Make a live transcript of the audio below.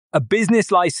A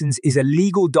business license is a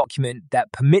legal document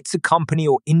that permits a company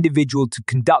or individual to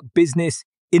conduct business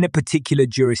in a particular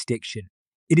jurisdiction.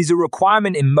 It is a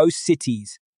requirement in most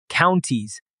cities,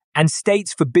 counties, and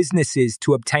states for businesses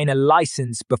to obtain a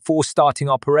license before starting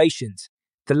operations.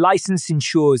 The license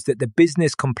ensures that the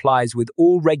business complies with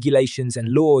all regulations and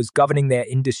laws governing their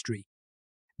industry.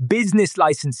 Business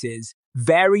licenses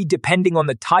vary depending on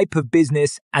the type of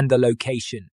business and the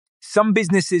location. Some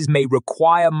businesses may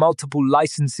require multiple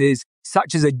licenses,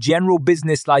 such as a general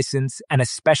business license and a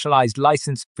specialized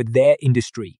license for their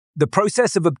industry. The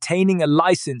process of obtaining a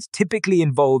license typically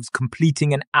involves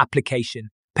completing an application,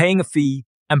 paying a fee,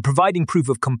 and providing proof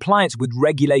of compliance with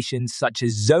regulations such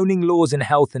as zoning laws and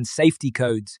health and safety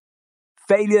codes.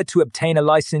 Failure to obtain a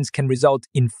license can result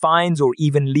in fines or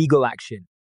even legal action.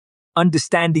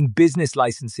 Understanding business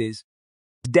licenses,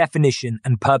 definition,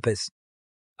 and purpose.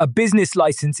 A business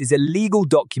license is a legal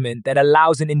document that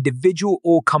allows an individual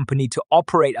or company to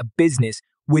operate a business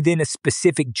within a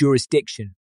specific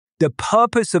jurisdiction. The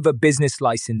purpose of a business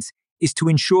license is to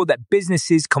ensure that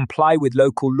businesses comply with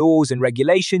local laws and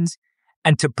regulations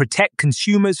and to protect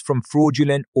consumers from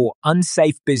fraudulent or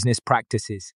unsafe business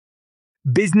practices.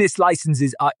 Business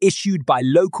licenses are issued by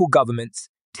local governments,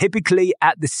 typically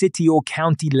at the city or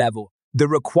county level. The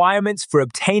requirements for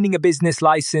obtaining a business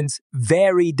license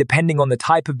vary depending on the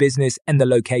type of business and the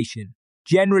location.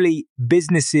 Generally,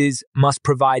 businesses must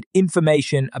provide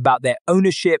information about their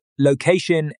ownership,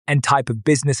 location, and type of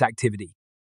business activity.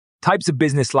 Types of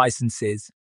business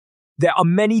licenses. There are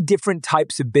many different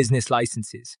types of business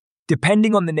licenses,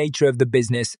 depending on the nature of the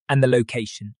business and the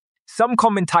location. Some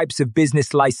common types of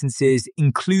business licenses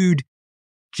include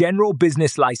general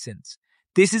business license.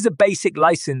 This is a basic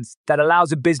license that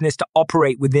allows a business to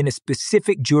operate within a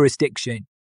specific jurisdiction.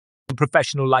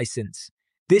 Professional license.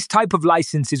 This type of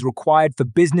license is required for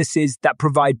businesses that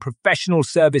provide professional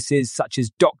services such as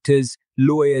doctors,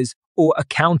 lawyers, or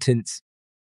accountants.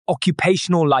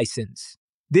 Occupational license.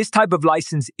 This type of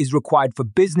license is required for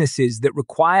businesses that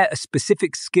require a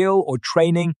specific skill or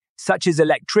training, such as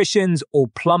electricians or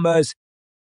plumbers.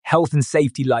 Health and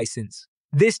safety license.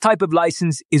 This type of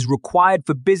license is required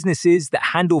for businesses that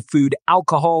handle food,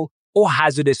 alcohol, or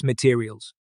hazardous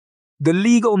materials. The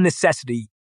legal necessity.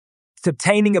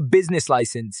 Obtaining a business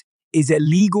license is a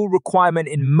legal requirement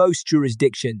in most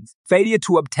jurisdictions. Failure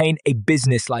to obtain a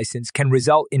business license can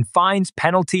result in fines,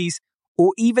 penalties,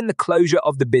 or even the closure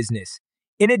of the business.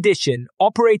 In addition,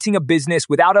 operating a business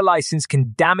without a license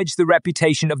can damage the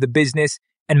reputation of the business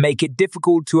and make it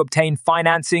difficult to obtain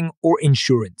financing or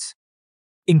insurance.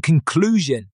 In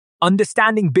conclusion,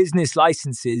 understanding business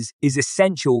licenses is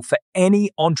essential for any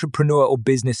entrepreneur or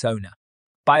business owner.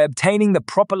 By obtaining the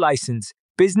proper license,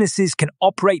 businesses can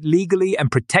operate legally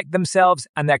and protect themselves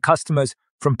and their customers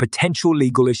from potential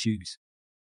legal issues.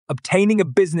 Obtaining a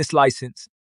business license.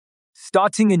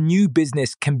 Starting a new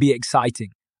business can be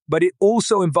exciting, but it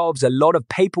also involves a lot of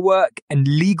paperwork and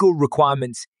legal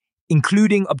requirements,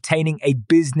 including obtaining a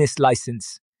business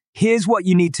license. Here's what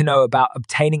you need to know about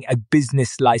obtaining a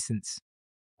business license.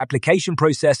 Application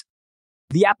process.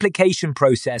 The application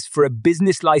process for a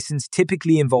business license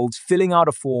typically involves filling out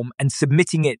a form and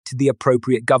submitting it to the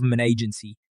appropriate government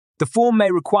agency. The form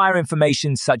may require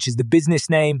information such as the business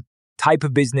name, type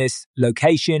of business,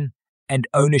 location, and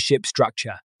ownership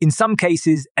structure. In some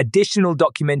cases, additional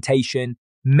documentation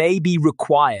may be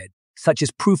required, such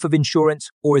as proof of insurance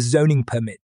or a zoning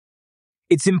permit.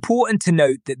 It's important to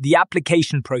note that the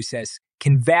application process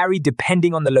can vary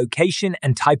depending on the location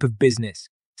and type of business.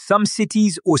 Some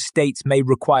cities or states may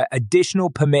require additional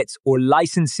permits or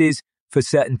licenses for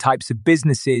certain types of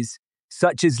businesses,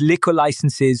 such as liquor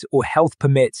licenses or health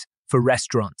permits for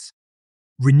restaurants.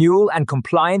 Renewal and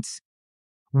compliance.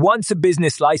 Once a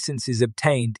business license is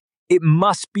obtained, it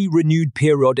must be renewed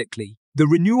periodically. The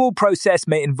renewal process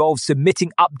may involve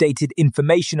submitting updated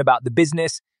information about the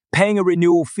business, paying a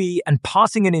renewal fee, and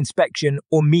passing an inspection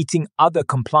or meeting other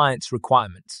compliance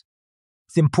requirements.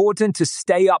 It's important to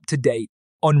stay up to date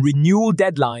on renewal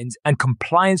deadlines and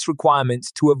compliance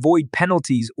requirements to avoid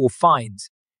penalties or fines.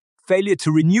 Failure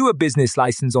to renew a business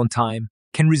license on time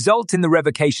can result in the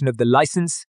revocation of the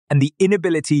license and the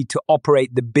inability to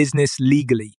operate the business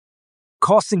legally.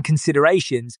 Costs and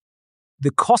considerations.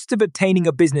 The cost of obtaining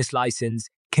a business license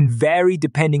can vary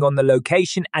depending on the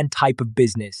location and type of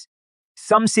business.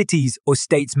 Some cities or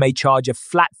states may charge a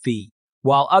flat fee,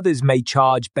 while others may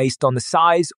charge based on the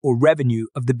size or revenue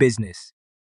of the business.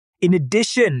 In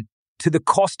addition to the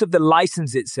cost of the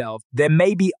license itself, there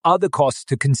may be other costs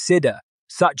to consider,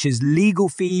 such as legal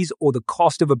fees or the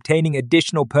cost of obtaining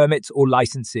additional permits or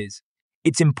licenses.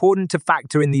 It's important to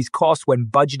factor in these costs when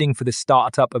budgeting for the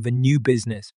startup of a new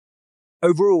business.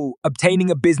 Overall,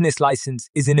 obtaining a business license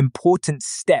is an important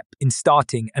step in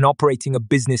starting and operating a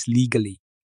business legally.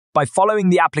 By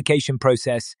following the application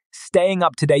process, staying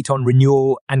up to date on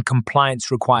renewal and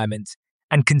compliance requirements,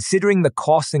 and considering the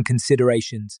costs and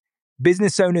considerations,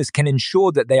 business owners can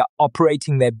ensure that they are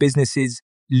operating their businesses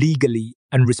legally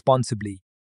and responsibly.